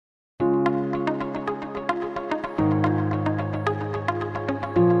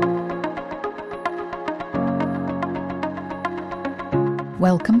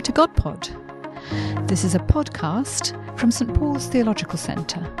Welcome to GodPod. This is a podcast from St Paul's Theological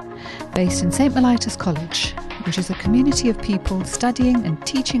Centre, based in St Mellitus College, which is a community of people studying and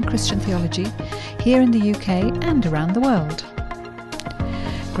teaching Christian theology here in the UK and around the world.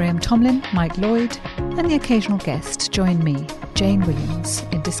 Graham Tomlin, Mike Lloyd, and the occasional guest join me, Jane Williams,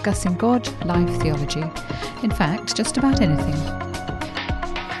 in discussing God, life, theology. In fact, just about anything.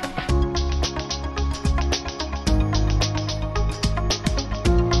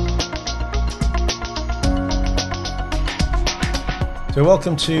 So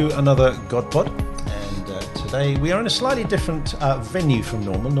welcome to another GodPod, and today we are in a slightly different venue from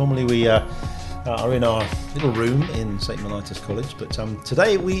normal. Normally we are in our little room in St Mellitus College, but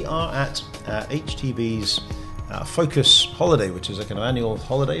today we are at HTB's Focus Holiday, which is a kind of annual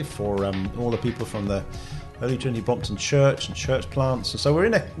holiday for all the people from the Holy Trinity Brompton Church and church plants. And so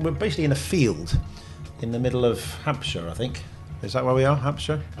we're basically in a field in the middle of Hampshire, I think. Is that where we are,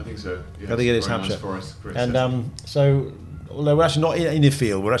 Hampshire? I think so. Yeah, I think it is Hampshire. Nice forest, and so. Although we're actually not in a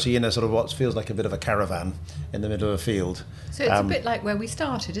field, we're actually in a sort of what feels like a bit of a caravan in the middle of a field. So it's a bit like where we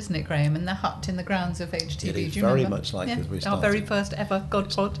started, isn't it, Graham? In the hut in the grounds of HTB. It is do you very remember? much like as we started. Our very first ever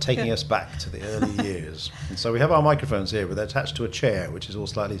GodPod. Taking us back to the early years. And so we have our microphones here, but they're attached to a chair, which is all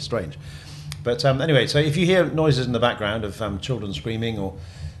slightly strange. But anyway, so if you hear noises in the background of children screaming or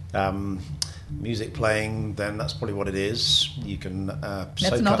music playing, then that's probably what it is. You can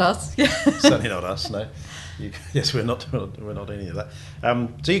That's not us. Certainly not us, no. Yes, we're not any of that.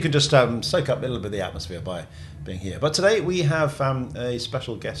 So you can just soak up a little bit of the atmosphere by being here. But today we have a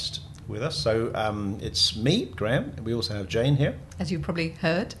special guest with us. So it's me, Graham. We also have Jane here. As you probably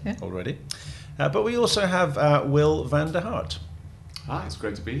heard. Yeah. Already. But we also have Will van der Hart. Hi, it's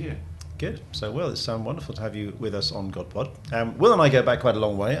great to be here. Good. So, Will, it's wonderful to have you with us on GodPod. Will and I go back quite a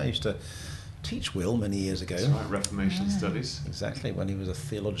long way. I used to teach Will many years ago. That's right, Reformation Studies. Exactly, when he was a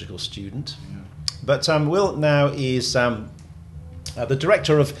theological student. Yeah. But Will now is the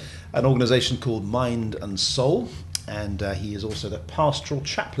director of an organisation called Mind and Soul, and he is also the pastoral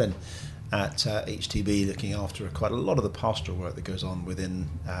chaplain at HTB, looking after quite a lot of the pastoral work that goes on within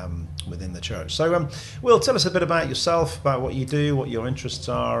the church. So, Will, tell us a bit about yourself, about what you do, what your interests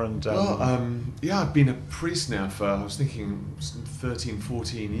are, and... I've been a priest now for, I was thinking, 13,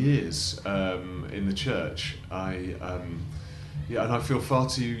 14 years in the church. And I feel far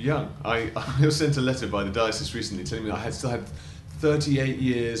too young. I was sent a letter by the diocese recently telling me I still had 38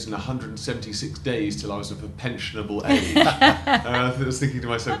 years and 176 days till I was of a pensionable age. I was thinking to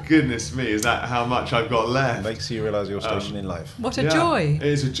myself, goodness me, is that how much I've got left? Makes you realise your station in life. What a joy. It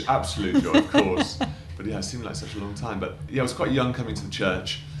is an absolute joy, of course. But yeah, it seemed like such a long time. But yeah, I was quite young coming to the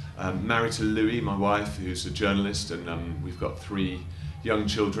church. Married to Louis, my wife, who's a journalist, and we've got 3 young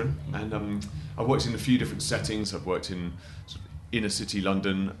children. And I've worked in a few different settings. I've worked in sort of inner city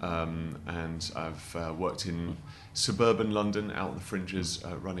London, and I've worked in suburban London, out on the fringes,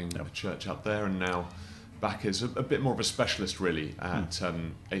 running a church out there, and now back as a bit more of a specialist really at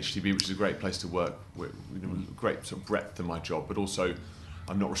HTB, which is a great place to work with, great sort of breadth in my job, but also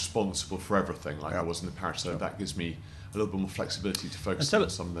I'm not responsible for everything like I was in the parish, so that gives me a little bit more flexibility to focus on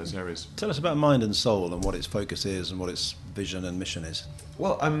some of those areas. Tell us about Mind and Soul and what its focus is and what its vision and mission is.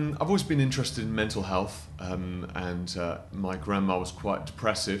 Well, I've always been interested in mental health, and my grandma was quite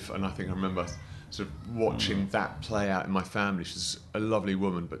depressive, and I think I remember sort of watching that play out in my family. She's a lovely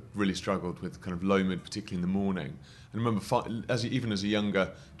woman, but really struggled with kind of low mood, particularly in the morning. And I remember, even as a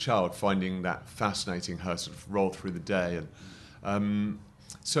younger child, finding that fascinating, her sort of roll through the day. And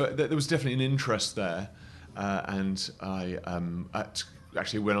so there was definitely an interest there. And I,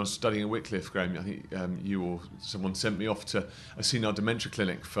 actually, when I was studying at Wycliffe, Graham, I think you or someone sent me off to a senile dementia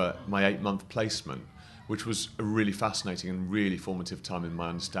clinic for my 8-month placement, which was a really fascinating and really formative time in my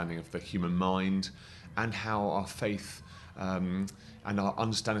understanding of the human mind and how our faith and our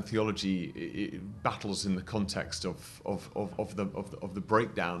understanding of theology it battles in the context of the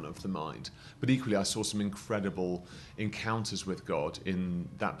breakdown of the mind. But equally, I saw some incredible encounters with God in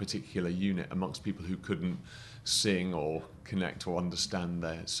that particular unit amongst people who couldn't sing or connect or understand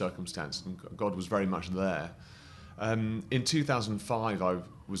their circumstance, and God was very much there. In 2005, I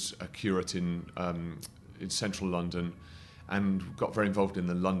was a curate in central London and got very involved in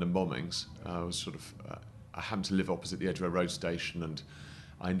the London bombings. I happened to live opposite the Edgware Road station, and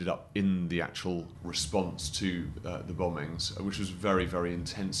I ended up in the actual response to the bombings, which was very, very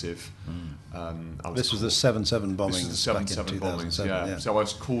intensive. This was the 7/7 bombings. This was the 7/7 bombings, yeah. So I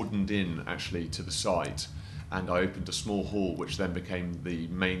was cordoned in, actually, to the site, and I opened a small hall, which then became the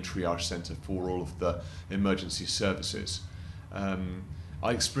main triage centre for all of the emergency services.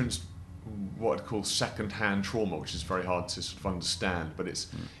 I experienced what I'd call second-hand trauma, which is very hard to sort of understand, but it's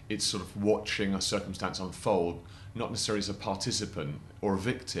sort of watching a circumstance unfold, not necessarily as a participant or a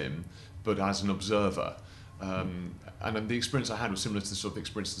victim, but as an observer. And the experience I had was similar to the sort of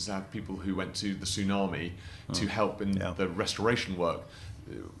experiences I had people who went to the tsunami to help in the restoration work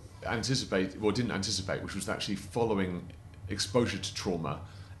didn't anticipate, which was actually following exposure to trauma.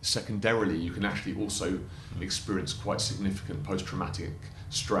 Secondarily, you can actually also experience quite significant post-traumatic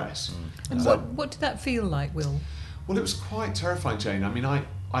stress. And what did that feel like, Will? Well, it was quite terrifying, Jane. I mean,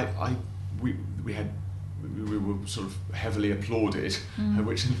 we were sort of heavily applauded,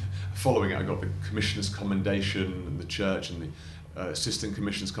 which following it I got the Commissioner's Commendation, and the church and the Assistant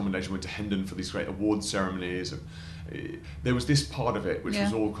Commissioner's Commendation, went to Hendon for these great award ceremonies, and there was this part of it which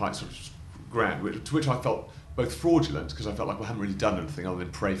was all quite sort of grand, to which I felt both fraudulent, because I felt like I hadn't really done anything other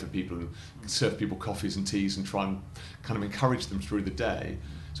than pray for people and serve people coffees and teas and try and kind of encourage them through the day.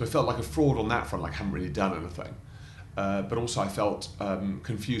 So I felt like a fraud on that front, like I hadn't really done anything. But also I felt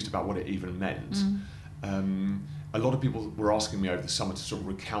confused about what it even meant. A lot of people were asking me over the summer to sort of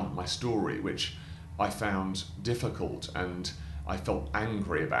recount my story, which I found difficult and I felt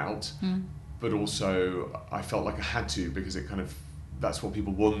angry about, but also I felt like I had to, because it kind of, that's what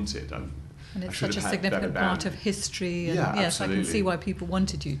people wanted. And it's such a significant part of history. And yes, absolutely. I can see why people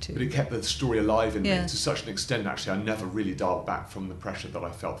wanted you to. But it kept the story alive in me to such an extent, actually, I never really dialed back from the pressure that I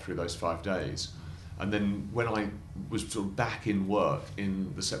felt through those 5 days. And then when I was sort of back in work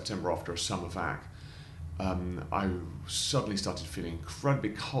in the September after a summer vac, I suddenly started feeling incredibly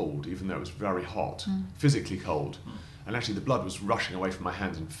cold, even though it was very hot, physically cold. And actually the blood was rushing away from my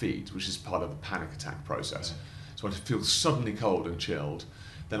hands and feet, which is part of the panic attack process. So I'd feel suddenly cold and chilled.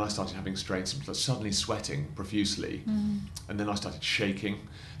 Then I started having strange symptoms, suddenly sweating profusely, and then I started shaking.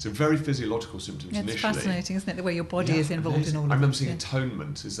 So very physiological symptoms initially. It's fascinating, isn't it, the way your body is involved in all of it. I remember seeing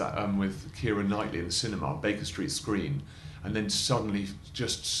Atonement, is that with Keira Knightley in the cinema, Baker Street screen, and then suddenly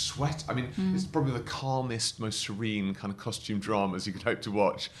just sweat. I mean, it's probably the calmest, most serene kind of costume dramas you could hope to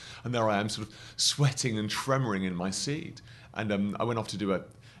watch. And there I am, sort of sweating and tremoring in my seat. And I went off to do a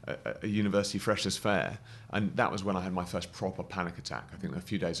university freshers fair, and that was when I had my first proper panic attack, I think a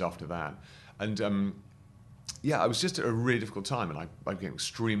few days after that. And I was just at a really difficult time, and I became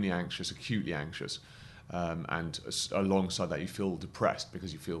extremely anxious, acutely anxious, and alongside that you feel depressed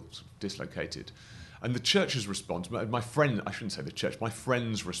because you feel sort of dislocated. And the church's response, my friend's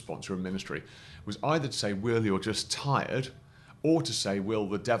response to a ministry was either to say, Will, you're just tired, or to say, Will,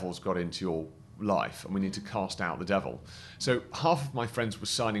 the devil's got into your life and we need to cast out the devil. So half of my friends were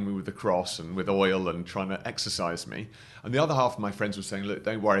signing me with the cross and with oil and trying to exorcise me, and the other half of my friends were saying, look,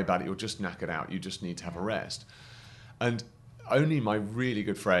 don't worry about it, you'll just knack it out, you just need to have a rest. And only my really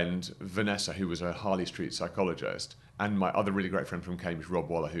good friend Vanessa, who was a Harley Street psychologist, and my other really great friend from Cambridge, Rob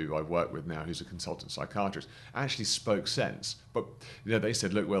Waller, who I work with now, who's a consultant psychiatrist, actually spoke sense. But they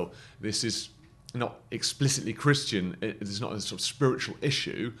said, look, Will, this is not explicitly Christian, it's not a sort of spiritual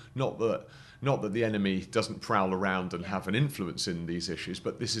issue, not that the enemy doesn't prowl around and have an influence in these issues,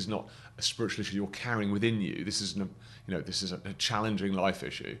 but this is not a spiritual issue you're carrying within you. This is a challenging life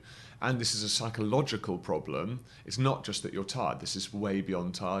issue, and this is a psychological problem. It's not just that you're tired. This is way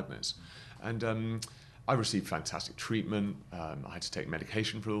beyond tiredness. And I received fantastic treatment. I had to take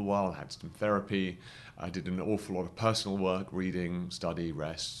medication for a little while. I had some therapy. I did an awful lot of personal work, reading, study,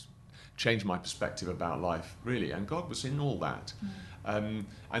 rest, changed my perspective about life, really. And God was in all that. And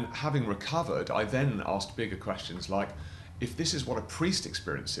having recovered, I then asked bigger questions like, if this is what a priest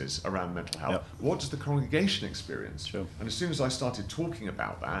experiences around mental health, what does the congregation experience? Sure. And as soon as I started talking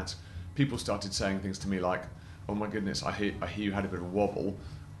about that, people started saying things to me like, oh my goodness, I hear you had a bit of a wobble.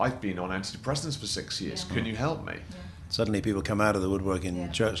 I've been on antidepressants for 6 years. Can you help me? Suddenly people come out of the woodwork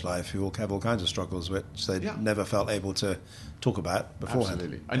in church life who will have all kinds of struggles which they never felt able to talk about beforehand.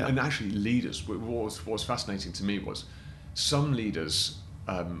 Absolutely. And actually leaders, what was fascinating to me was some leaders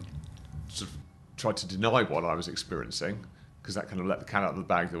sort of tried to deny what I was experiencing, because that kind of let the cat out of the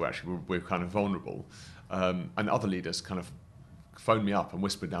bag that we're kind of vulnerable. And other leaders kind of phoned me up and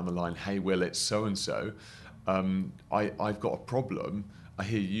whispered down the line, hey, Will, it's so-and-so. I've got a problem. I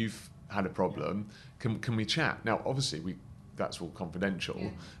hear you've had a problem. Can we chat? Now, obviously, that's all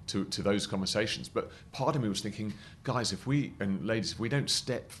confidential to those conversations. But part of me was thinking, guys, and ladies, if we don't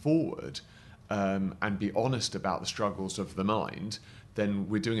step forward and be honest about the struggles of the mind, then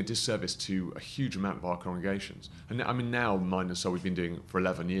we're doing a disservice to a huge amount of our congregations. And I mean, now, Mind and Soul, we've been doing it for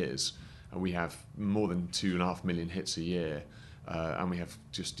 11 years, and we have more than 2.5 million hits a year. And we have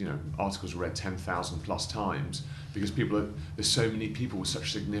just, articles read 10,000 plus times. because there's so many people with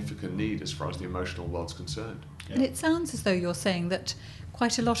such significant need as far as the emotional world's concerned. Yeah. And it sounds as though you're saying that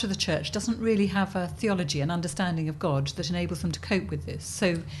quite a lot of the church doesn't really have a theology and understanding of God that enables them to cope with this.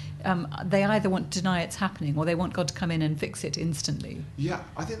 So they either want to deny it's happening or they want God to come in and fix it instantly. Yeah,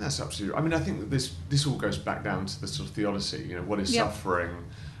 I think that's absolutely... I mean, I think that this all goes back down to the sort of theodicy. You know, what is suffering?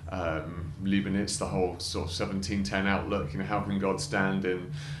 Leibniz, the whole sort of 1710 outlook. You know, how can God stand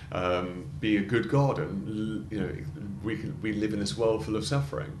in, be a good God, and you know, we live in this world full of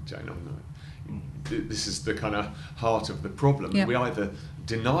suffering. This is the kind of heart of the problem. Yeah. We either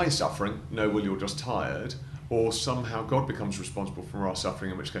deny suffering, no, well, you're just tired, or somehow God becomes responsible for our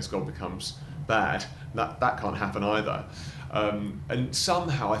suffering, in which case God becomes bad. That can't happen either. And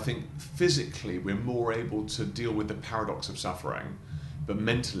somehow I think physically we're more able to deal with the paradox of suffering, but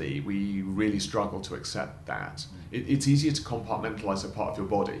mentally we really struggle to accept that. It's easier to compartmentalize a part of your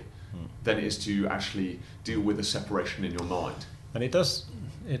body than it is to actually deal with a separation in your mind. And it does,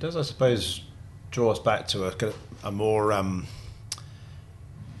 I suppose, draw us back to a more kind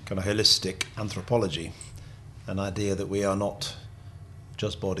of holistic anthropology, an idea that we are not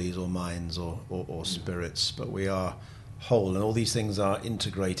just bodies or minds or spirits, but we are whole, and all these things are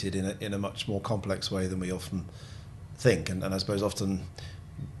integrated in a much more complex way than we often think. And I suppose often,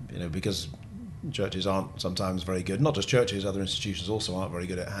 you know, because churches aren't sometimes very good, not just churches, other institutions also aren't very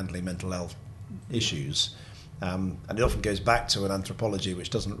good at handling mental health issues. And it often goes back to an anthropology which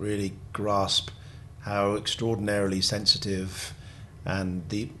doesn't really grasp how extraordinarily sensitive and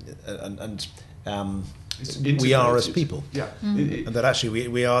we are as people. Yeah. And that actually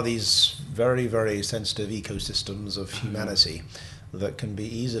we are these very, very sensitive ecosystems of humanity that can be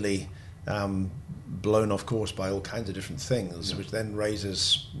easily blown off course by all kinds of different things, which then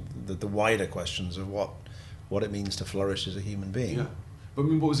raises the wider questions of what it means to flourish as a human being. Yeah. But I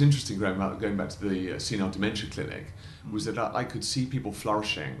mean, what was interesting, Graham, about going back to the Senile Dementia Clinic, was that I could see people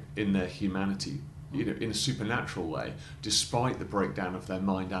flourishing in their humanity, you know, in a supernatural way, despite the breakdown of their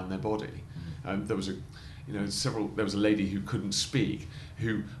mind and their body. There was a lady who couldn't speak,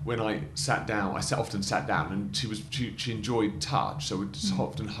 who, when I sat down, I often sat down, and she enjoyed touch, so I would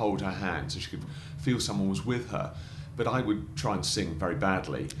often hold her hand so she could feel someone was with her. But I would try and sing very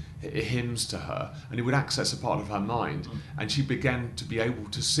badly hymns to her, and it would access a part of her mind, and she began to be able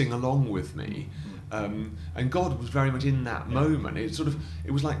to sing along with me. And God was very much in that moment. It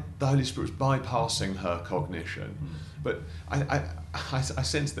was like the Holy Spirit was bypassing her cognition. But I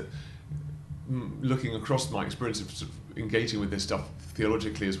sense that, looking across my experience of engaging with this stuff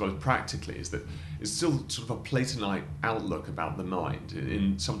theologically as well as practically, is that it's still sort of a Platonite outlook about the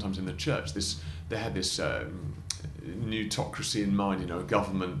mind. Sometimes in the church, they had this newtocracy in mind, you know, a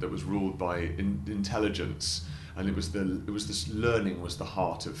government that was ruled by intelligence, and it was this learning was the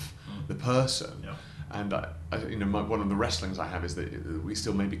heart of the person. Yeah. And one of the wrestlings I have is that we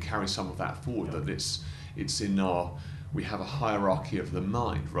still maybe carry some of that forward. That it's in we have a hierarchy of the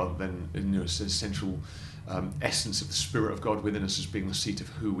mind rather than it's an essential essence of the Spirit of God within us as being the seat of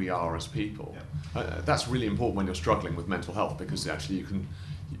who we are as people. Yeah. That's really important when you're struggling with mental health, because actually you can,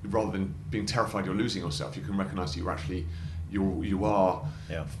 rather than being terrified you're losing yourself, you can recognise that you are.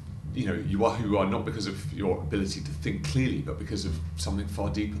 Yeah. You know, you are who you are, not because of your ability to think clearly, but because of something far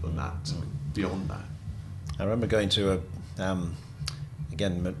deeper than that, something beyond that. I remember going to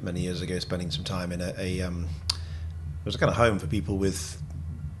again many years ago, spending some time in it was a kind of home for people with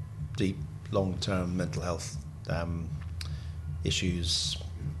deep, long-term mental health issues,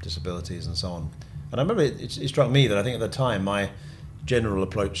 disabilities, and so on. And I remember it struck me that I think at the time my general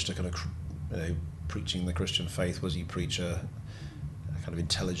approach to kind of preaching the Christian faith was you preach a kind of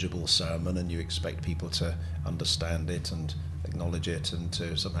intelligible sermon, and you expect people to understand it and acknowledge it and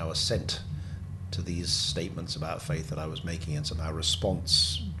to somehow assent to these statements about faith that I was making, and somehow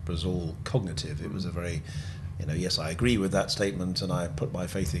response was all cognitive. It was a very, yes, I agree with that statement and I put my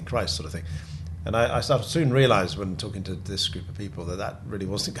faith in Christ sort of thing. And I soon realised when talking to this group of people that really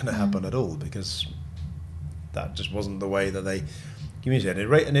wasn't going to happen at all, because that just wasn't the way that they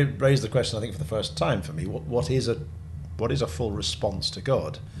communicated. And it raised the question, I think, for the first time for me, what is a full response to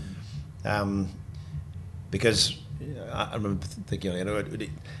God? Because I remember thinking,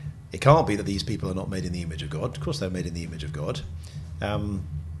 it can't be that these people are not made in the image of God. Of course they're made in the image of God.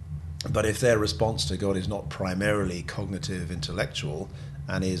 But if their response to God is not primarily cognitive, intellectual,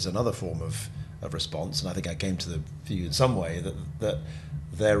 and is another form of response, and I think I came to the view in some way that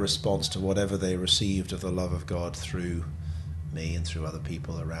their response to whatever they received of the love of God through me and through other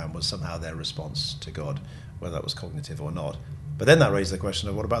people around was somehow their response to God, whether that was cognitive or not. But then that raised the question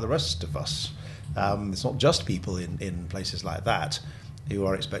of what about the rest of us? It's not just people in places like that. who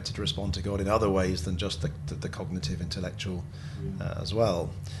are expected to respond to God in other ways than just the cognitive, intellectual as well.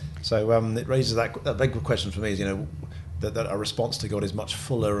 So it raises that big question for me is, that our response to God is much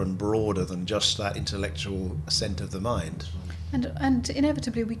fuller and broader than just that intellectual assent of the mind. And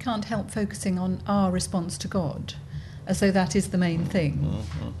inevitably we can't help focusing on our response to God as though that is the main thing.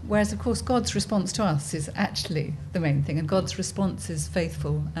 Mm-hmm. Whereas, of course, God's response to us is actually the main thing, and God's response is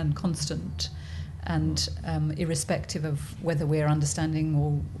faithful and constant and irrespective of whether we're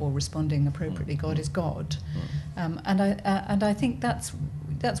understanding or responding appropriately. God is God. And I think that's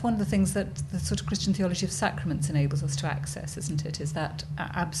one of the things that the sort of Christian theology of sacraments enables us to access, isn't it? Is that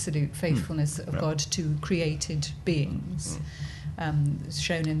absolute faithfulness of God to created beings,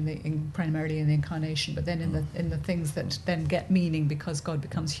 shown primarily in the incarnation, but then in the things that then get meaning because God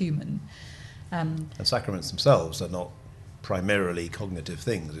becomes human. And sacraments themselves are not primarily cognitive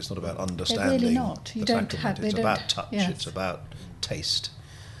things. It's not about understanding. They're really not. You don't have. It's about touch. Yes. It's about taste.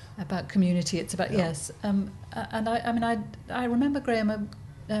 About community. It's about yes. And I remember, Graham,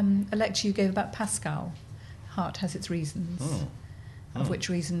 a lecture you gave about Pascal. Heart has its reasons, of which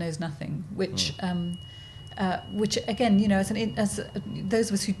reason knows nothing. Which again, as those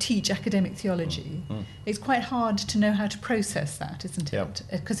of us who teach academic theology, it's quite hard to know how to process that, isn't it?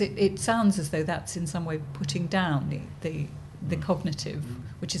 Because it sounds as though that's in some way putting down the cognitive,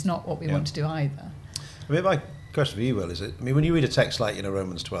 which is not what we want to do either. I mean, my question for you, Will, is when you read a text like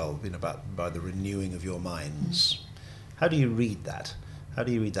Romans 12, about by the renewing of your minds, how do you read that? How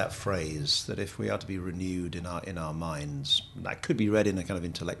do you read that phrase, that if we are to be renewed in our minds, that could be read in a kind of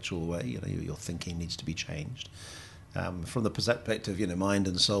intellectual way, your thinking needs to be changed. From the perspective, mind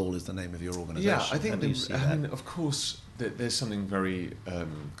and soul is the name of your organisation. Yeah, I think, of course, there's something very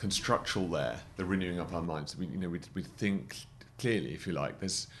constructual there, the renewing of our minds. We think clearly, if you like.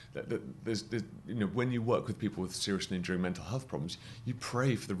 There's when you work with people with serious and enduring mental health problems, you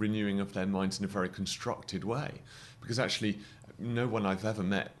pray for the renewing of their minds in a very constructed way, because actually, no one I've ever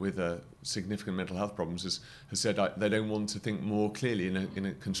met with significant mental health problems has said they don't want to think more clearly in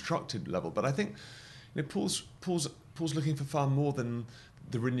a constructed level. But I think Paul's looking for far more than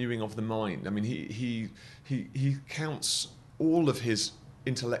the renewing of the mind. I mean, he counts all of his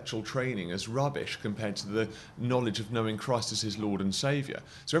intellectual training as rubbish compared to the knowledge of knowing Christ as his Lord and Saviour.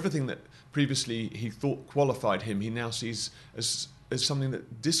 So everything that previously he thought qualified him, he now sees as something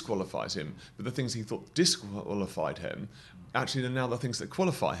that disqualifies him. But the things he thought disqualified him, actually, they're now the things that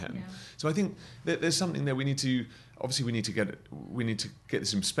qualify him. Yeah. So I think that there's something there we need to get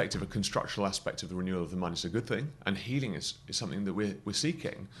this in perspective. A constructural aspect of the renewal of the mind is a good thing, and healing is something that we're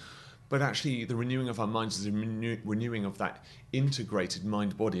seeking. But actually, the renewing of our minds is a renewing of that integrated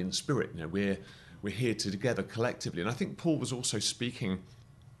mind, body, and spirit. We're here together collectively, and I think Paul was also speaking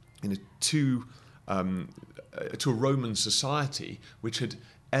to a Roman society which had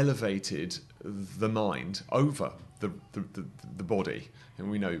elevated the mind over the body,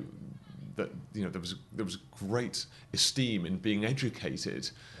 and we know that there was great esteem in being educated,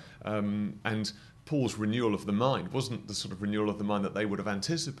 and Paul's renewal of the mind wasn't the sort of renewal of the mind that they would have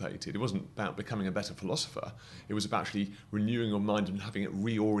anticipated. It wasn't about becoming a better philosopher. It was about actually renewing your mind and having it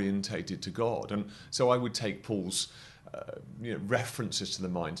reorientated to God. And so I would take Paul's references to the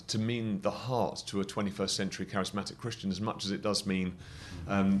mind to mean the heart to a 21st century charismatic Christian as much as it does mean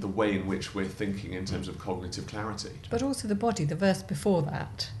the way in which we're thinking in terms of cognitive clarity. But also the body. The verse before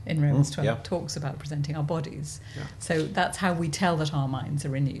that in Romans 12 talks about presenting our bodies. Yeah. So that's how we tell that our minds are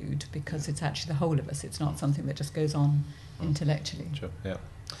renewed, because it's actually the whole of us. It's not something that just goes on intellectually. Sure, yeah.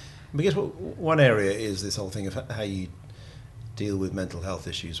 Because one area is this whole thing of how you deal with mental health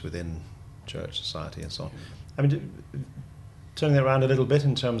issues within church, society and so on. I mean, turning that around a little bit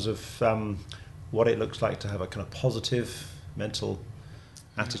in terms of what it looks like to have a kind of positive mental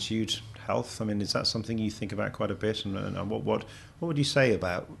attitude, health. I mean, is that something you think about quite a bit? And what would you say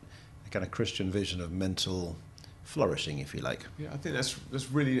about a kind of Christian vision of mental flourishing, if you like? Yeah, I think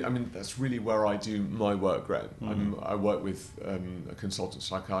that's really where I do my work, Graham. I work with a consultant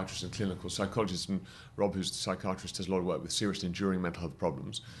psychiatrist and clinical psychologist, and Rob, who's the psychiatrist, does a lot of work with serious and enduring mental health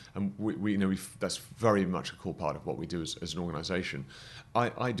problems, and we that's very much a core part of what we do as an organisation.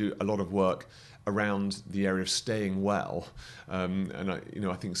 I do a lot of work around the area of staying well, and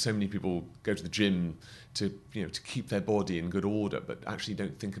I think so many people go to the gym to keep their body in good order, but actually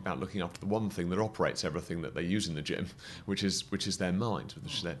don't think about looking after the one thing that operates everything that they use in the gym, which is their mind,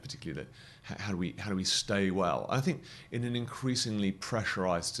 which is particularly how do we stay well. I think in an increasingly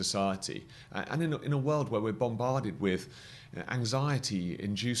pressurised society, and in a world where we're bombarded with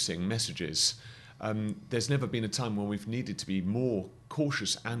anxiety-inducing messages, there's never been a time when we've needed to be more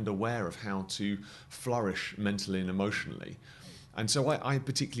cautious and aware of how to flourish mentally and emotionally. And so I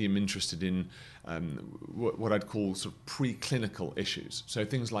particularly am interested in what I'd call sort of preclinical issues. So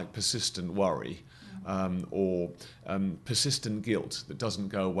things like persistent worry or persistent guilt that doesn't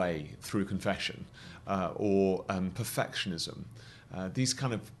go away through confession or perfectionism.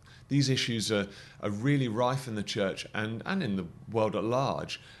 These issues are really rife in the church and in the world at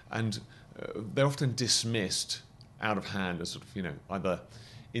large, and they're often dismissed out of hand as sort of, either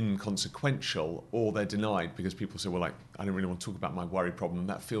inconsequential, or they're denied because people say, well, I don't really want to talk about my worry problem.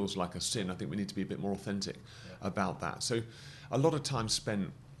 That feels like a sin. I think we need to be a bit more authentic about that. So a lot of time spent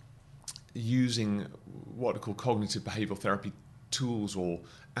using what are called cognitive behavioural therapy tools or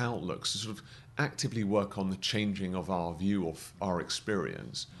outlooks to sort of actively work on the changing of our view of our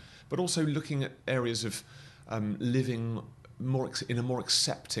experience, but also looking at areas of living in a more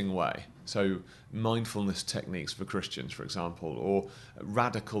accepting way. So mindfulness techniques for Christians, for example, or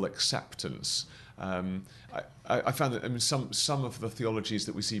radical acceptance. I found that some of the theologies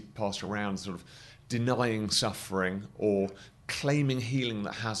that we see passed around, sort of denying suffering or claiming healing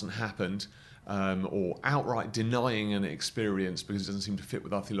that hasn't happened, or outright denying an experience because it doesn't seem to fit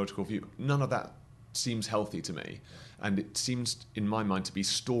with our theological view. None of that seems healthy to me, and it seems, in my mind, to be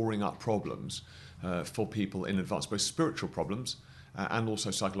storing up problems for people in advance, both spiritual problems and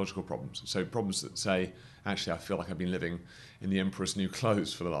also psychological problems. So problems that say, actually, I feel like I've been living in the emperor's new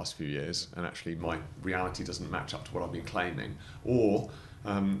clothes for the last few years, and actually my reality doesn't match up to what I've been claiming. Or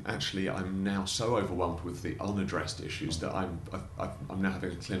actually, I'm now so overwhelmed with the unaddressed issues that I'm now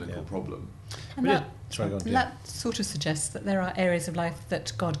having a clinical problem. And that sort of suggests that there are areas of life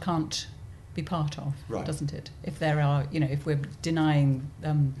that God can't be part of, doesn't it? If there are, if we're denying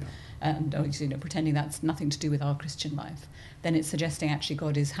and pretending that's nothing to do with our Christian life, then it's suggesting actually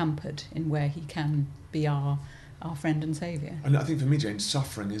God is hampered in where he can be our friend and saviour. And I think for me, Jane,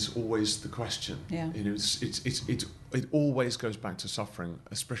 suffering is always the question. Yeah. It always goes back to suffering.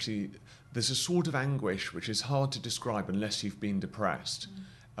 Especially, there's a sort of anguish which is hard to describe unless you've been depressed.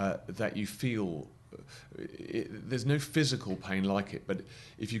 That you feel. There's no physical pain like it, but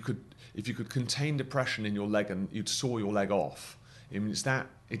if you could contain depression in your leg and you'd saw your leg off, I mean, it's that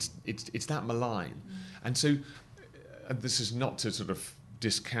malign. And so, this is not to sort of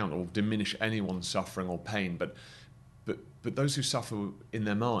discount or diminish anyone's suffering or pain, but those who suffer in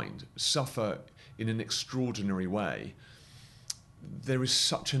their mind suffer in an extraordinary way. There is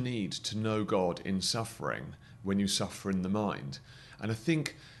such a need to know God in suffering when you suffer in the mind, and I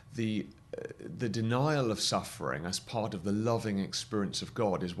think the denial of suffering as part of the loving experience of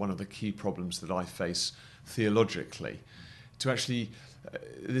God is one of the key problems that I face theologically. To actually,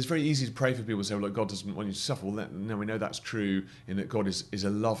 it's very easy to pray for people and say, well, look, God doesn't want you to suffer. Well, no, we know that's true in that God is a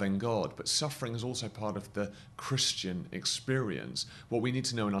loving God, but suffering is also part of the Christian experience. What we need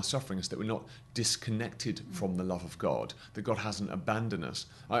to know in our suffering is that we're not disconnected from the love of God, that God hasn't abandoned us.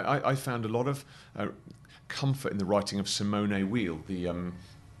 I found a lot of comfort in the writing of Simone Weil, the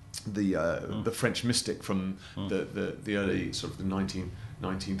French mystic from the early sort of the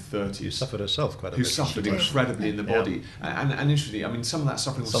 1930s. Who suffered herself quite a bit. Who suffered incredibly in the body. And interestingly, I mean, some of that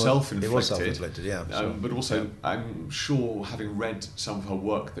suffering was self-inflicted. It was self-inflicted, yeah. But also, I'm sure, having read some of her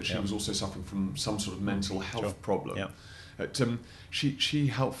work, that she was also suffering from some sort of mental health problem. Yeah. She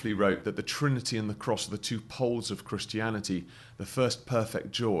helpfully wrote that the Trinity and the cross are the two poles of Christianity, the first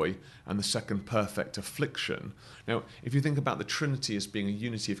perfect joy and the second perfect affliction. Now, if you think about the Trinity as being a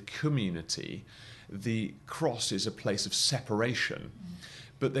unity of community, the cross is a place of separation.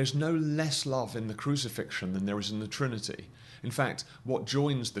 But there's no less love in the crucifixion than there is in the Trinity. In fact, what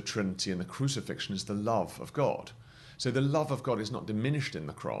joins the Trinity and the crucifixion is the love of God. So the love of God is not diminished in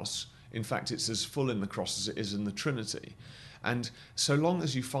the cross. In fact, it's as full in the cross as it is in the Trinity. And so long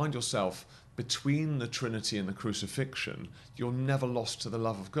as you find yourself between the Trinity and the crucifixion, you're never lost to the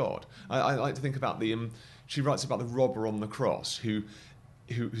love of God. I like to think about she writes about the robber on the cross who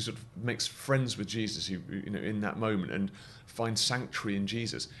sort of makes friends with Jesus, who in that moment, and finds sanctuary in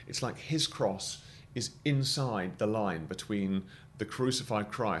Jesus. It's like his cross is inside the line between the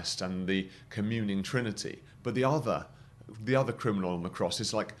crucified Christ and the communing Trinity, but the other criminal on the cross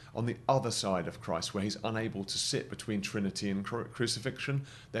is like on the other side of Christ, where he's unable to sit between Trinity and crucifixion.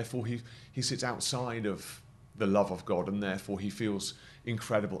 Therefore, he sits outside of the love of God, and therefore he feels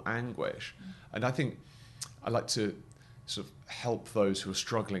incredible anguish. And I think I like to sort of help those who are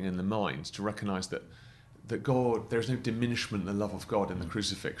struggling in the mind to recognise that God, there's no diminishment in the love of God in the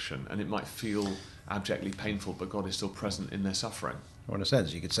crucifixion, and it might feel abjectly painful, but God is still present in their suffering. Or in a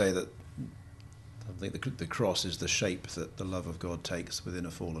sense, you could say that I think the cross is the shape that the love of God takes within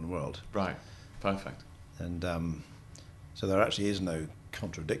a fallen world. Right, perfect. And so there actually is no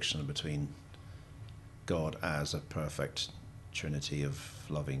contradiction between God as a perfect trinity of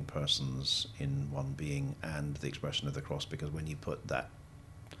loving persons in one being and the expression of the cross, because when you put that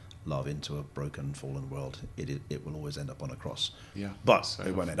love into a broken, fallen world, it will always end up on a cross. Yeah. But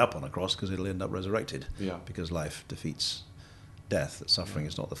it won't end up on a cross because it'll end up resurrected. Yeah. Because life defeats death, that suffering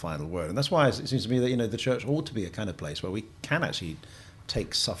is not the final word. And that's why it seems to me that, the church ought to be a kind of place where we can actually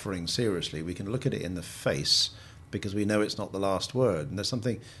take suffering seriously. We can look at it in the face because we know it's not the last word. And there's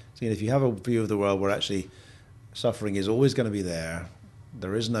something, if you have a view of the world where actually suffering is always going to be there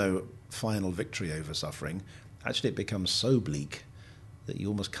is no final victory over suffering, actually it becomes so bleak that you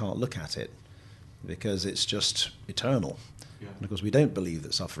almost can't look at it because it's just eternal. Yeah. And of course we don't believe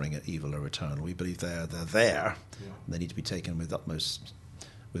that suffering and evil are eternal. We believe they're there. Yeah. And they need to be taken with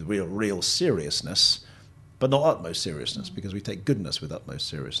real seriousness, but not utmost seriousness, because we take goodness with utmost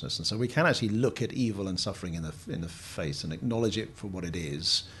seriousness. And so we can actually look at evil and suffering in the face and acknowledge it for what it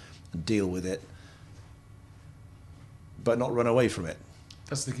is and deal with it, but not run away from it.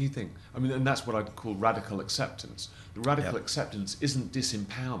 That's the key thing. I mean, and that's what I'd call radical acceptance. The radical acceptance isn't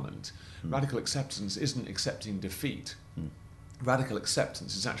disempowerment. Radical acceptance isn't accepting defeat. Radical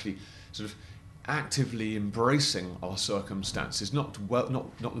acceptance is actually sort of actively embracing our circumstances, not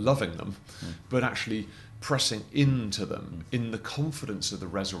loving them, but actually pressing into them in the confidence of the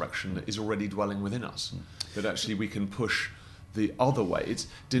resurrection that is already dwelling within us. That actually we can push the other way. It's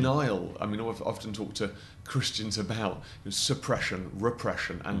denial. I mean, I've often talked to Christians about suppression,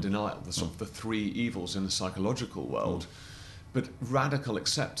 repression, and denial, the sort of the three evils in the psychological world. But radical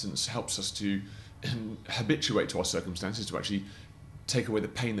acceptance helps us to habituate to our circumstances, to actually take away the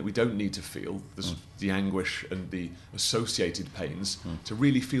pain that we don't need to feel, the anguish and the associated pains, to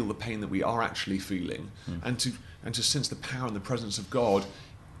really feel the pain that we are actually feeling, and to sense the power and the presence of God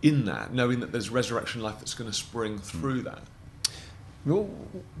in that, knowing that there's resurrection life that's going to spring through that. Well,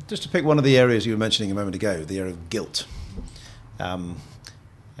 just to pick one of the areas you were mentioning a moment ago, the area of guilt, and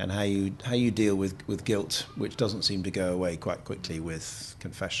how you deal with guilt, which doesn't seem to go away quite quickly with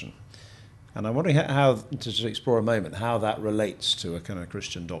confession. And I'm wondering how to just explore a moment how that relates to a kind of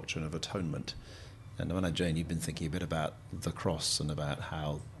Christian doctrine of atonement. And I know, Jane, you've been thinking a bit about the cross and about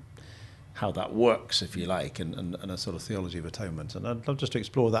how that works, if you like, and a sort of theology of atonement. And I'd love just to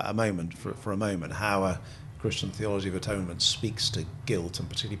explore that for a moment, how a Christian theology of atonement speaks to guilt, and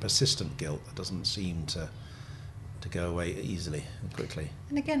particularly persistent guilt that doesn't seem to go away easily and quickly.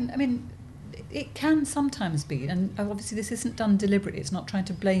 And again, I mean, it can sometimes be, and obviously this isn't done deliberately, it's not trying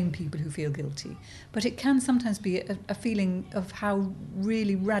to blame people who feel guilty, but it can sometimes be a feeling of how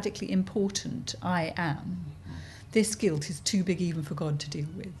really radically important I am. This guilt is too big even for God to deal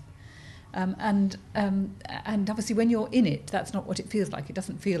with. And obviously when you're in it, that's not what it feels like. It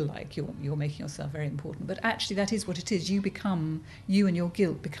doesn't feel like you're making yourself very important, but actually that is what it is. You and your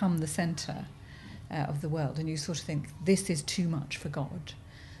guilt become the centre of the world, and you sort of think, this is too much for God.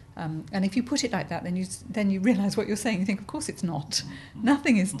 And if you put it like that, then you realise what you're saying. You think, of course it's not.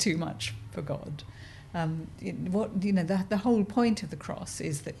 Nothing is too much for God. The whole point of the cross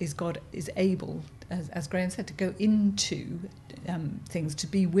is that God is able, as Graham said, to go into things, to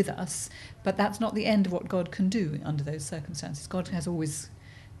be with us. But that's not the end of what God can do under those circumstances. God is always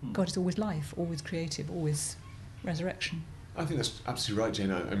life, always creative, always resurrection. I think that's absolutely right,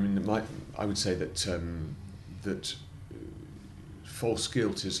 Jane. I mean, I would say that false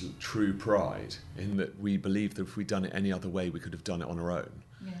guilt is true pride, in that we believe that if we'd done it any other way, we could have done it on our own.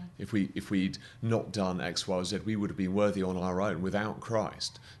 Yeah. If we'd not done X, Y, or Z, we would have been worthy on our own without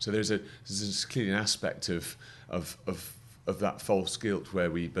Christ. So there's clearly an aspect of that false guilt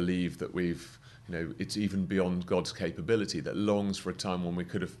where we believe that it's even beyond God's capability, that longs for a time when we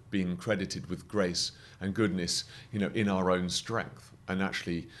could have been credited with grace and goodness, in our own strength. And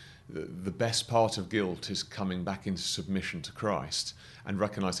actually, the best part of guilt is coming back into submission to Christ and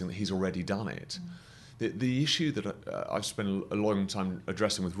recognising that He's already done it. The issue that I've spent a long time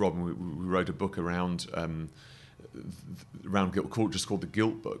addressing with Rob, and we wrote a book around guilt called The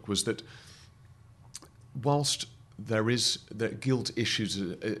Guilt Book, was that whilst that guilt issues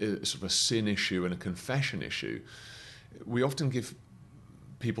a sort of a sin issue and a confession issue, we often give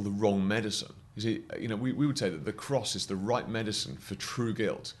people the wrong medicine. You see, we would say that the cross is the right medicine for true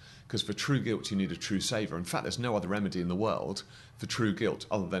guilt, because for true guilt you need a true saviour. In fact, there's no other remedy in the world for true guilt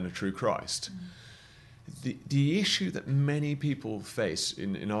other than a true Christ. The issue that many people face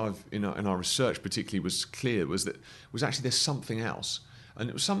in our research particularly was actually there's something else. And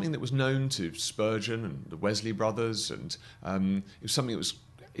it was something that was known to Spurgeon and the Wesley brothers, and it was something that was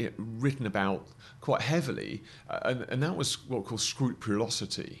written about quite heavily, and that was what we call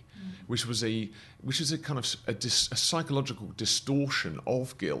scrupulosity, which is a kind of a psychological distortion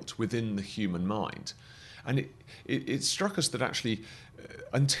of guilt within the human mind. And it struck us that actually,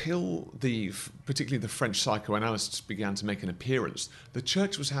 until particularly the French psychoanalysts began to make an appearance, the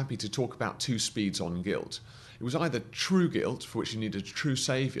church was happy to talk about two speeds on guilt. It was either true guilt, for which you needed a true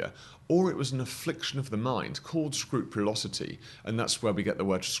saviour, or it was an affliction of the mind called scrupulosity, and that's where we get the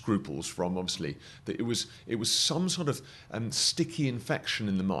word scruples from, obviously. That it was some sort of sticky infection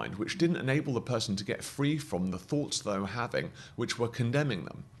in the mind which didn't enable the person to get free from the thoughts they were having, which were condemning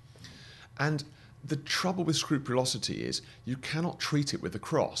them. And the trouble with scrupulosity is you cannot treat it with the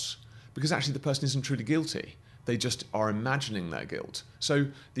cross, because actually the person isn't truly guilty. They just are imagining their guilt. So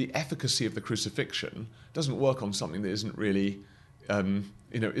the efficacy of the crucifixion doesn't work on something that isn't really,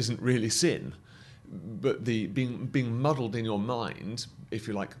 isn't really sin. But the being muddled in your mind, if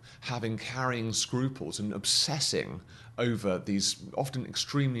you like, carrying scruples and obsessing over these often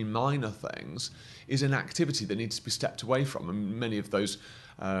extremely minor things, is an activity that needs to be stepped away from. And many of those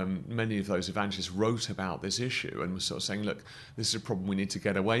evangelists wrote about this issue and were sort of saying, look, this is a problem we need to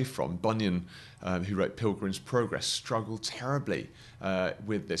get away from. Bunyan, who wrote Pilgrim's Progress, struggled terribly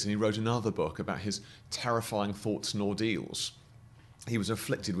with this, and he wrote another book about his terrifying thoughts and ordeals. He was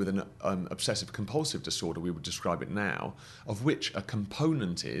afflicted with an obsessive-compulsive disorder, we would describe it now, of which a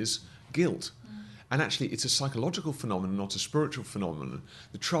component is guilt. And actually, it's a psychological phenomenon, not a spiritual phenomenon.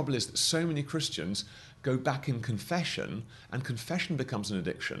 The trouble is that so many Christians go back in confession, and confession becomes an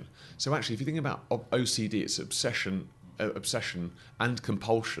addiction. So actually, if you think about OCD, it's obsession and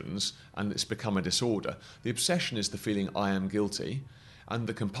compulsions, and it's become a disorder. The obsession is the feeling, I am guilty, and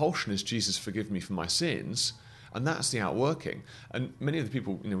the compulsion is, Jesus, forgive me for my sins. And that's the outworking. And many of the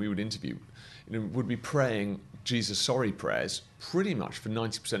people we would interview would be praying Jesus sorry prayers pretty much for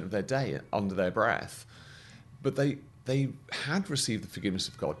 90% of their day under their breath. But they had received the forgiveness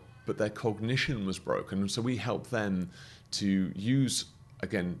of God, but their cognition was broken. And so we help them to use,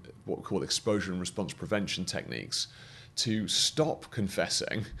 again, what we call exposure and response prevention techniques to stop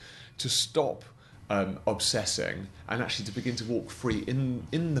confessing, to stop obsessing, and actually to begin to walk free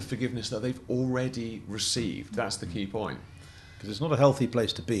in the forgiveness that they've already received. That's the key point. Because it's not a healthy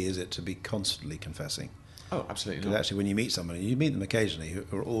place to be, is it, to be constantly confessing? Oh, absolutely not. Because actually when you meet somebody, you meet them occasionally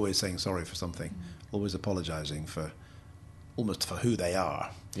who are always saying sorry for something, always apologising almost for who they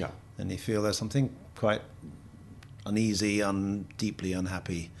are. Yeah. And you feel there's something quite uneasy, deeply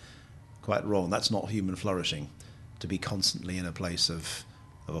unhappy, quite wrong. That's not human flourishing, to be constantly in a place of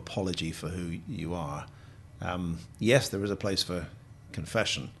apology for who you are. Yes, there is a place for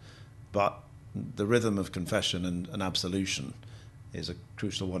confession, but the rhythm of confession and absolution is a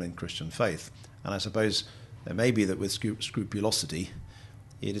crucial one in Christian faith. And I suppose it may be that with scrupulosity,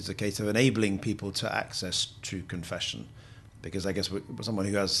 it is a case of enabling people to access true confession, because I guess someone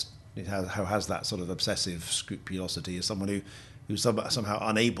who has that sort of obsessive scrupulosity is someone who's somehow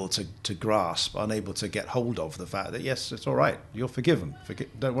unable to grasp, unable to get hold of the fact that, yes, it's all right, you're forgiven.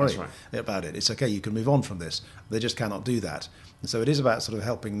 Don't worry about it. It's okay, you can move on from this. They just cannot do that. And so it is about sort of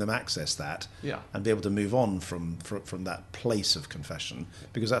helping them access that and be able to move on from that place of confession,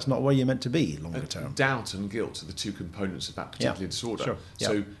 because that's not where you're meant to be longer term. Doubt and guilt are the two components of that particular disorder. Sure.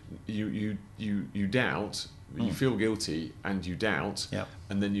 So you doubt, you feel guilty and you doubt,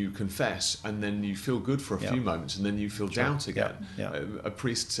 and then you confess, and then you feel good for a few moments, and then you feel doubt again. A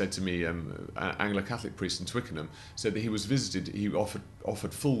priest said to me, an Anglo-Catholic priest in Twickenham, said that he was visited, he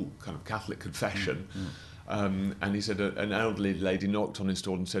offered full kind of Catholic confession, and he said an elderly lady knocked on his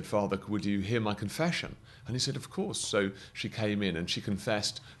door and said, "Father, would you hear my confession?" And he said, "Of course." So she came in and she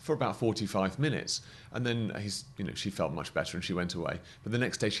confessed for about 45 minutes. And then she felt much better and she went away. But the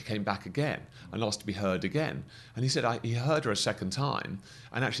next day she came back again and asked to be heard again. And he said he heard her a second time,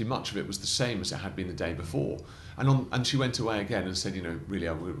 and actually much of it was the same as it had been the day before. And she went away again and said, really,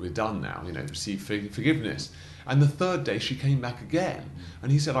 we're done now, receive forgiveness. And the third day she came back again.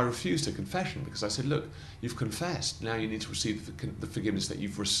 And he said, I refused her confession because I said, look, you've confessed. Now you need to receive the forgiveness that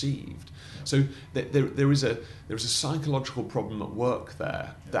you've received. So there is a psychological problem at work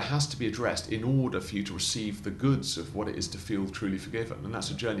there that has to be addressed in order for you to receive the goods of what it is to feel truly forgiven. And that's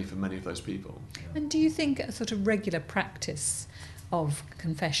a journey for many of those people. And do you think a sort of regular practice of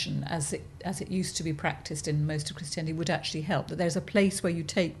confession as it used to be practiced in most of Christianity would actually help? That there's a place where you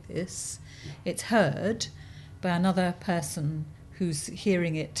take this, it's heard by another person who's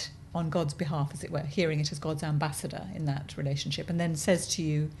hearing it on God's behalf, as it were, hearing it as God's ambassador in that relationship, and then says to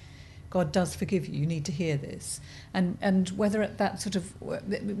you, God does forgive you, you need to hear this. And whether at that sort of,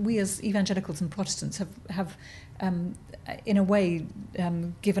 we as evangelicals and Protestants have in a way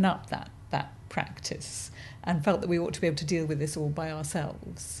given up that practice and felt that we ought to be able to deal with this all by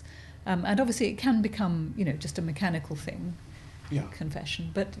ourselves. And obviously it can become, just a mechanical thing.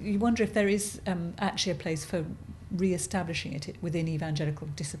 confession. But you wonder if there is actually a place for re-establishing it within evangelical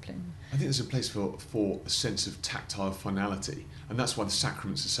discipline. I think there's a place for a sense of tactile finality, and that's why the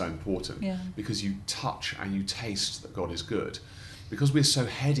sacraments are so important, because you touch and you taste that God is good. Because we're so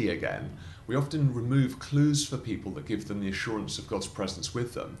heady again, we often remove clues for people that give them the assurance of God's presence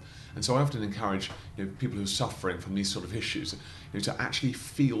with them. And so I often encourage people who are suffering from these sort of issues to actually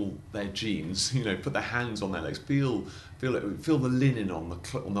feel their genes, put their hands on their legs, feel the linen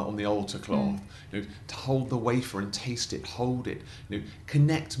on the altar cloth, to hold the wafer and taste it, hold it,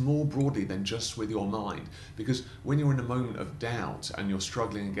 connect more broadly than just with your mind. Because when you're in a moment of doubt and you're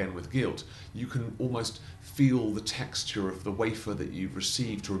struggling again with guilt, you can almost feel the texture of the wafer that you've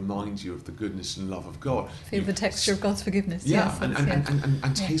received to remind you of the goodness and love of God. Feel the texture of God's forgiveness.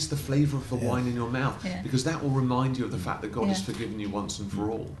 And taste the flavour of the wine in your mouth, because that will remind you of the fact that God has forgiven you once and for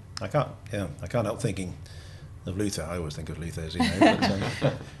all. I can't help thinking of Luther. I always think of Luther, as you know.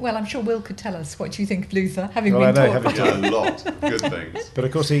 But, well, I'm sure Will could tell us what you think of Luther, having been taught. A lot of good things. But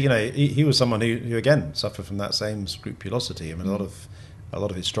of course, he was someone who again suffered from that same scrupulosity. I mean, a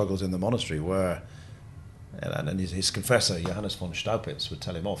lot of his struggles in the monastery were, and his confessor Johannes von Staupitz would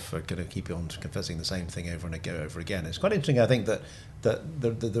tell him off for going to keep on confessing the same thing over and over again. It's quite interesting, I think, that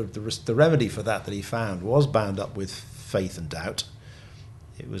the remedy for that he found was bound up with faith and doubt.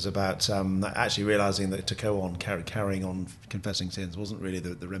 It was about actually realising that to go on carrying on confessing sins wasn't really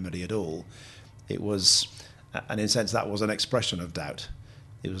the remedy at all. It was, and in a sense, that was an expression of doubt.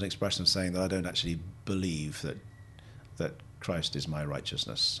 It was an expression of saying that I don't actually believe that Christ is my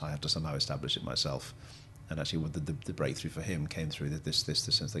righteousness. I have to somehow establish it myself. And actually, what the breakthrough for him came through this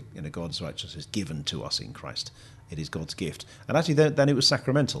sense that God's righteousness is given to us in Christ. It is God's gift. And actually, then it was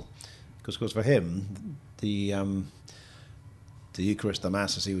sacramental, because of course for him, the Eucharist, the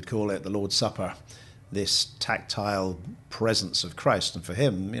Mass, as he would call it, the Lord's Supper, this tactile presence of Christ, and for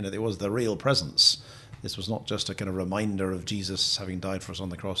him, it was the real presence. This was not just a kind of reminder of Jesus having died for us on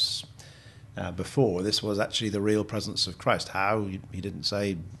the cross before. This was actually the real presence of Christ. How? He didn't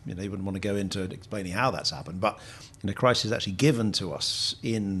say, he wouldn't want to go into explaining how that's happened, but Christ is actually given to us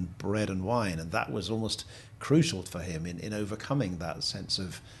in bread and wine, and that was almost crucial for him in overcoming that sense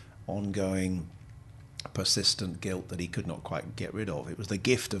of ongoing persistent guilt that he could not quite get rid of. It was the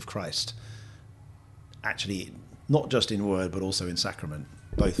gift of Christ, actually not just in word but also in sacrament,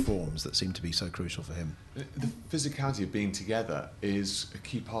 both forms that seem to be so crucial for him. The physicality of being together is a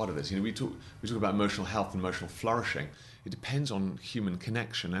key part of this. We talk about emotional health and emotional flourishing. It depends on human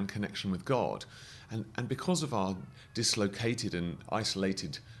connection and connection with God, and because of our dislocated and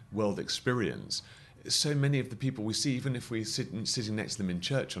isolated world experience, so many of the people we see, even if we're sitting next to them in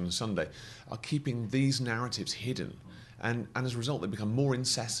church on a Sunday, are keeping these narratives hidden. And as a result, they become more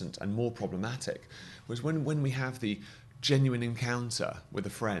incessant and more problematic. Whereas when we have the genuine encounter with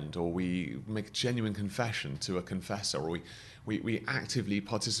a friend, or we make a genuine confession to a confessor, or we actively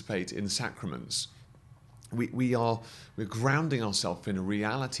participate in the sacraments, we're grounding ourselves in a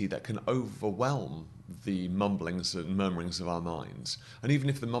reality that can overwhelm the mumblings and murmurings of our minds. And even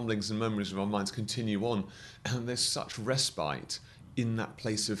if the mumblings and murmurings of our minds continue on, there's such respite in that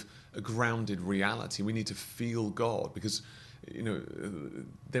place of a grounded reality. We need to feel God, because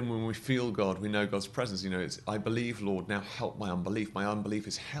then when we feel God, we know God's presence. It's, I believe, Lord, now help my unbelief. My unbelief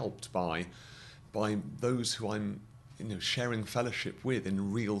is helped by those who I'm sharing fellowship with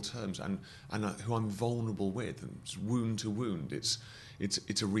in real terms, and who I'm vulnerable with, and it's wound to wound.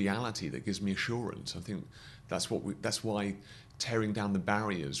 It's a reality that gives me assurance. I think that's why tearing down the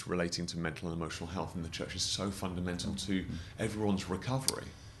barriers relating to mental and emotional health in the church is so fundamental to everyone's recovery.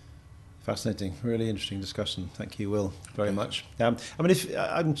 Fascinating, really interesting discussion. Thank you, Will, very much. If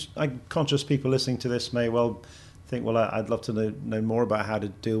I'm conscious people listening to this may well think, well, I'd love to know more about how to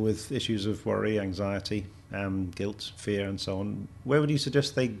deal with issues of worry, anxiety, guilt, fear, and so on. Where would you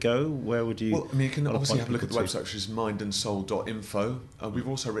suggest they go? Where would you? Well, you can obviously have a look at the website, which is mindandsoul.info. We've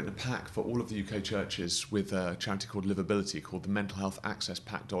also written a pack for all of the UK churches with a charity called Livability, called the Mental Health Access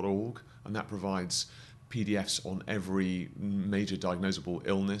Pack.org, and that provides PDFs on every major diagnosable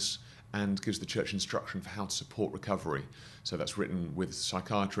illness and gives the church instruction for how to support recovery. So that's written with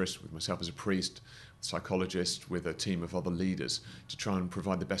psychiatrists, with myself as a priest, psychologist, with a team of other leaders, to try and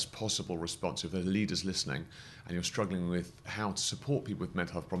provide the best possible response. If there are leaders listening and you're struggling with how to support people with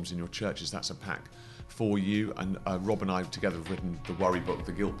mental health problems in your churches, that's a pack for you. And Rob and I together have written the Worry book,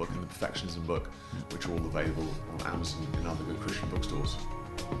 the Guilt book, and the Perfectionism book, which are all available on Amazon and other good Christian bookstores.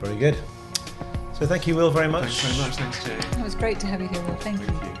 Very good. So thank you, Will, very much. Thanks very much. Thanks, Jay. It was great to have you here, Will. Thank you.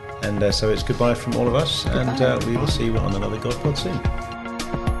 And so it's goodbye from all of us, and we will see you on another God Pod soon.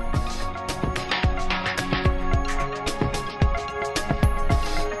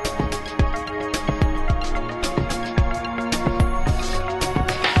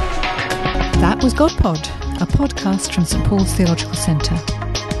 That was GodPod, a podcast from St Paul's Theological Centre.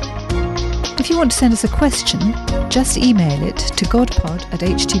 If you want to send us a question, just email it to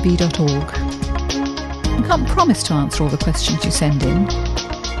godpod@htb.org. We can't promise to answer all the questions you send in,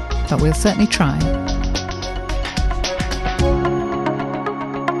 but we'll certainly try.